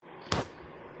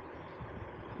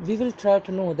We will try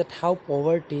to know that how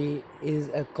poverty is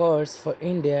a curse for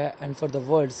India and for the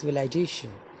world's civilization.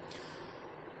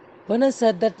 When I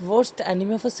said that worst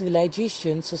enemy of a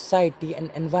civilization, society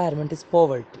and environment is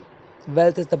poverty.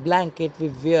 Wealth is the blanket we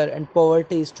wear and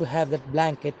poverty is to have that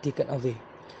blanket taken away.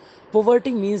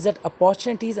 Poverty means that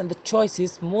opportunities and the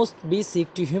choices most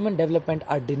basic to human development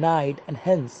are denied, and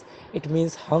hence it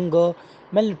means hunger,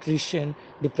 malnutrition,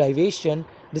 deprivation,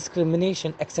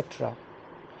 discrimination, etc.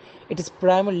 It is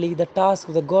primarily the task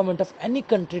of the government of any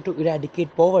country to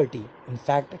eradicate poverty. In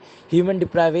fact, human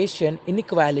deprivation,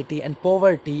 inequality, and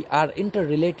poverty are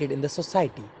interrelated in the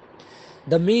society.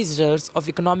 The measures of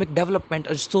economic development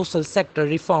and social sector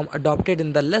reform adopted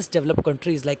in the less developed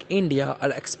countries like India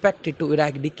are expected to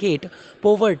eradicate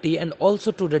poverty and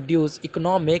also to reduce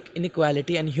economic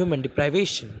inequality and human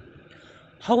deprivation.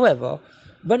 However,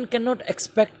 one cannot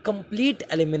expect complete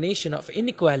elimination of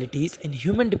inequalities and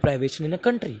human deprivation in a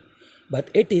country, but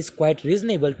it is quite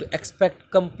reasonable to expect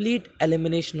complete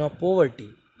elimination of poverty.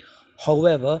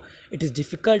 However, it is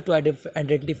difficult to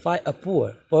identify a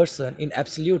poor person in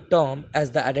absolute term, as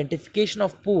the identification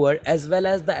of poor as well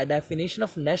as the definition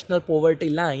of national poverty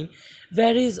line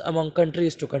varies among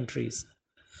countries to countries.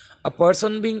 A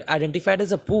person being identified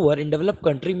as a poor in developed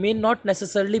country may not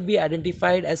necessarily be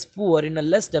identified as poor in a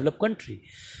less developed country.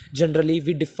 Generally,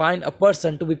 we define a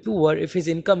person to be poor if his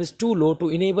income is too low to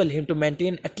enable him to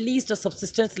maintain at least a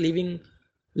subsistence living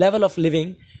level of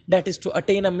living, that is to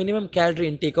attain a minimum calorie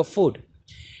intake of food.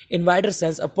 In wider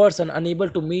sense, a person unable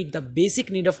to meet the basic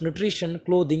need of nutrition,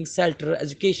 clothing, shelter,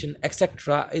 education,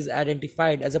 etc. is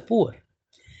identified as a poor.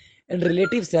 In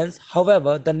relative sense,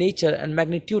 however, the nature and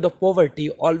magnitude of poverty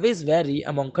always vary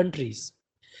among countries.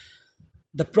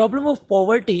 The problem of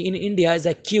poverty in India is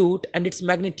acute and its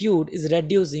magnitude is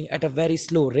reducing at a very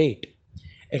slow rate.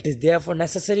 It is therefore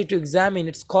necessary to examine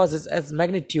its causes as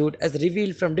magnitude as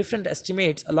revealed from different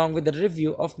estimates along with the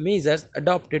review of measures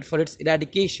adopted for its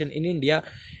eradication in India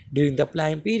during the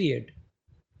plan period.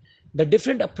 The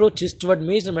different approaches toward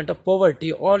measurement of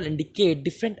poverty all indicate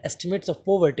different estimates of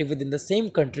poverty within the same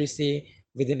country, say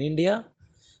within India.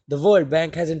 The World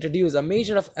Bank has introduced a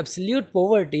measure of absolute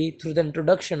poverty through the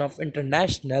introduction of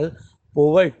international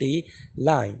poverty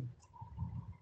line.